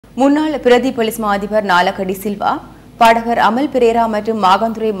முன்னாள் பிரதி போலீஸ் மா அதிபர் நாலக சில்வா, பாடகர் அமல் பிரேரா மற்றும்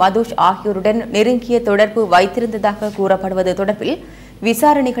மாகந்துரை மதுஷ் ஆகியோருடன் நெருங்கிய தொடர்பு வைத்திருந்ததாக கூறப்படுவது தொடர்பில்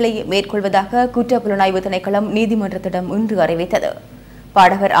விசாரணைகளை மேற்கொள்வதாக குற்றப்புலனாய்வு திணைக்களம் நீதிமன்றத்திடம் இன்று அறிவித்தது.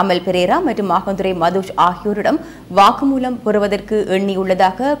 பாடகர் அமல் பிரேரா மற்றும் மாகந்துரை மதுஷ் ஆகியோரிடம் வாக்குமூலம் பெறுவதற்கு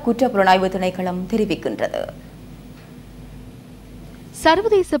எண்ணியுள்ளதாக குற்றப்புலனாய்வு திணைக்களம் தெரிவிக்கின்றது.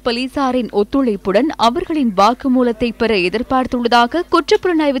 சர்வதேச போலீசாரின் ஒத்துழைப்புடன் அவர்களின் வாக்குமூலத்தை பெற எதிர்பார்த்துள்ளதாக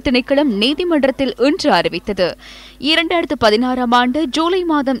குற்றப்புலனாய்வு திணைக்களம் நீதிமன்றத்தில் இன்று அறிவித்தது. 2016 ஆண்டு ஜூலை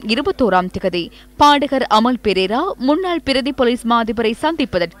மாதம் 21ஆம் தேதி பாடகர் அமல் பிரேரா முன்னாள் பிரதி போலீஸ் மா அதிபரை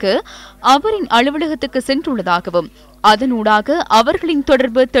சந்திப்பதற்கு அவரின் அலுவலகத்துக்கு சென்றுள்ளதாகவும் அதனூடாக அவர்களின்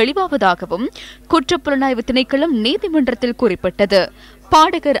தொடர்பு தெளிவாவதாகவும் குற்றப்புலனாய்வு திணைக்களம் நீதிமன்றத்தில் குறிப்பிட்டது.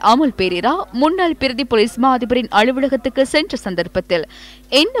 பாடகர் அமல் பிரேரா முன்னாள் பிரதி போலீஸ் மா அதிபரின் அலுவலகத்துக்கு சென்ற சந்தர்ப்பத்தில்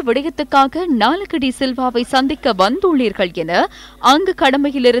என்ன விடயத்துக்காக நாலக சில்வாவை சந்திக்க வந்துள்ளீர்கள் என அங்கு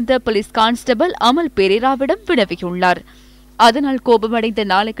கடமையில் இருந்த போலீஸ் கான்ஸ்டபிள் அமல் பிரேராவிடம் வினவியுள்ளார். அதனால் கோபமடைந்த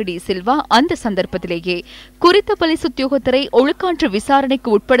நாலக சில்வா அந்த சந்தர்ப்பத்திலேயே குறித்த போலீஸ் உத்தியோகத்தரை ஒழுக்காற்று விசாரணைக்கு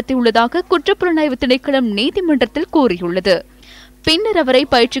உட்படுத்தியுள்ளதாக குற்றப்புலனாய்வு திணைக்களம் நீதிமன்றத்தில் கூறியுள்ளது. பின்னர் அவரை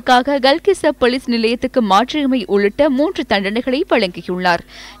பயிற்சிக்காக கல்கிச போலீஸ் நிலையத்துக்கு மாற்றியமை உள்ளிட்ட 3 தண்டனைகளை வழங்கியுள்ளார்.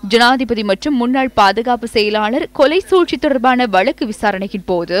 ஜனாதிபதி மற்றும் முன்னாள் பாதுகாப்பு செயலாளர் கொலை சூழ்ச்சி தொடர்பான வழக்கு விசாரணையின்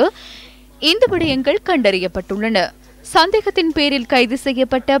போது இந்த விடயங்கள் கண்டறியப்பட்டுள்ளன. சந்தேகத்தின் பேரில் கைது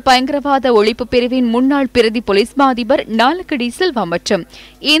செய்யப்பட்ட பயங்கரவாத ஒழிப்பு பிரிவின் முன்னாள் பிரதி போலீஸ் மா அதிபர் நாலக சில்வா மற்றும்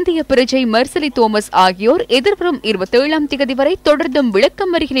இந்திய பிரஜை மெர்சலி தோமஸ் ஆகியோர் எதிர்வரும் 27ஆம் தேதி வரை தொடர்ந்தும்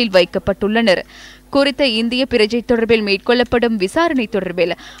விளக்கமறியலில் வைக்கப்பட்டுள்ளனர். குறித்த இந்திய பிரஜை தொடர்பில் மேற்கொள்ளப்படும் விசாரணை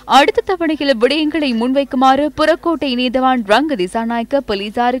தொடர்பில் அடுத்த தவணையில் விடயங்களை முன்வைக்குமாறு புறக்கோட்டை நீதவான் ரங்க திசாநாயக்க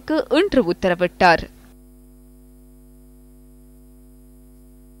போலீசாருக்கு இன்று உத்தரவிட்டார்.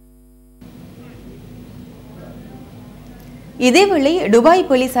 இதேவேளை துபாய்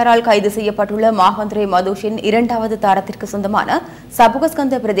போலீசாரால் கைது செய்யப்பட்டுள்ள மாகந்துரை மதுஷின் 2வது தாரத்திற்கு சொந்தமான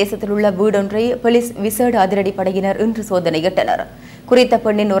சபுகஸ்கந்த பிரதேசத்தில் உள்ள வீடொன்றை போலீஸ் விசேட அதிரடிப்படையினர் இன்று சோதனையிட்டனர். குறித்த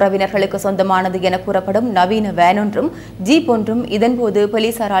பெண்ணின் உறவினர்களுக்கு சொந்தமானது என கூறப்படும் நவீன வேன் ஒன்றும் ஜீப் ஒன்றும் இதன்போது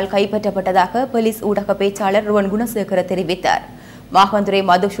போலீசாரால் கைப்பற்றப்பட்டதாக போலீஸ் ஊடக பேச்சாளர் ருவன் குணசேகர தெரிவித்தார். மாகந்துரை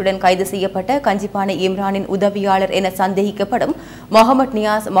மதுஷுடன் கைது செய்யப்பட்ட கஞ்சிப்பானை இம்ரானின் உதவியாளர் என சந்தேகிக்கப்படும் முகமது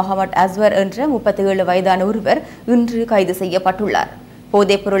நியாஸ் முகமது அஸ்வர் என்ற 37 வயதான ஒருவர் இன்று கைது செய்யப்பட்டுள்ளார்.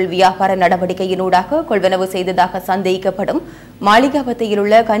 போதைப்பொருள் வியாபார நடவடிக்கையினூடாக கொள்வனவு செய்ததாக சந்தேகிக்கப்படும் மாளிகாவத்தையில்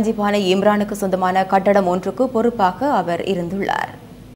உள்ள கஞ்சிப்பானை இம்ரானுக்கு சொந்தமான கட்டடம் ஒன்றுக்கு பொறுப்பாக அவர் இருந்துள்ளார்.